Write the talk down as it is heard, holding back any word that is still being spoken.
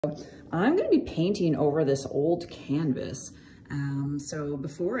I'm going to be painting over this old canvas. So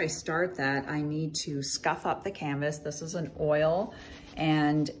before I start that, I need to scuff up the canvas. This is an oil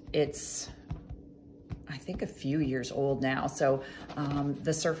and it's, I think, a few years old now. So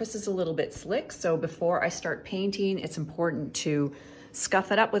the surface is a little bit slick. So before I start painting, it's important to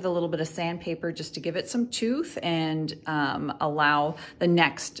scuff it up with a little bit of sandpaper just to give it some tooth and allow the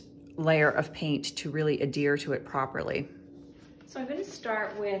next layer of paint to really adhere to it properly. So I'm going to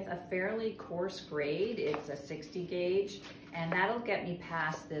start with a fairly coarse grade. It's a 60 gauge, and that'll get me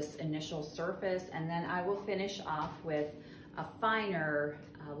past this initial surface, and then I will finish off with a finer,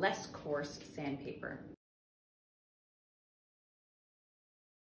 less coarse sandpaper.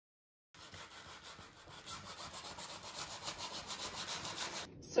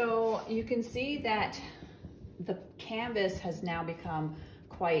 So you can see that the canvas has now become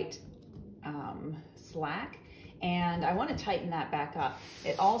quite slack, and I want to tighten that back up.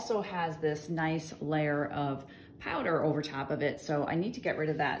 It also has this nice layer of powder over top of it, so I need to get rid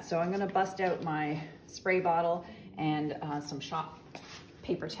of that. So I'm going to bust out my spray bottle and some shop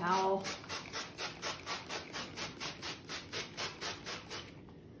paper towel.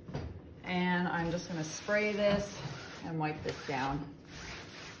 And I'm just going to spray this and wipe this down.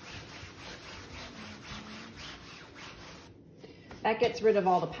 That gets rid of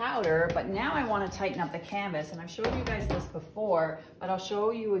all the powder, but now I want to tighten up the canvas, and I've showed you guys this before, but I'll show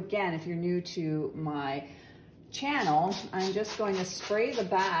you again if you're new to my channel. I'm just going to spray the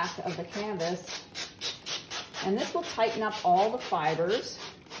back of the canvas, and this will tighten up all the fibers.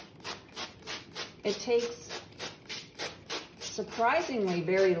 It takes surprisingly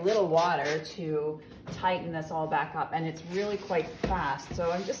very little water to tighten this all back up, and it's really quite fast. So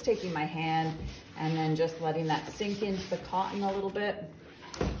I'm just taking my hand and then just letting that sink into the cotton a little bit.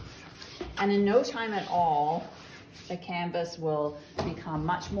 And in no time at all, the canvas will become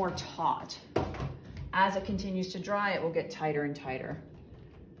much more taut. As it continues to dry, it will get tighter and tighter.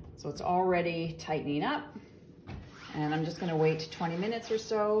 So it's already tightening up, and I'm just gonna wait 20 minutes or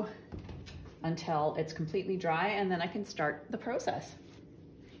so until it's completely dry, and then I can start the process.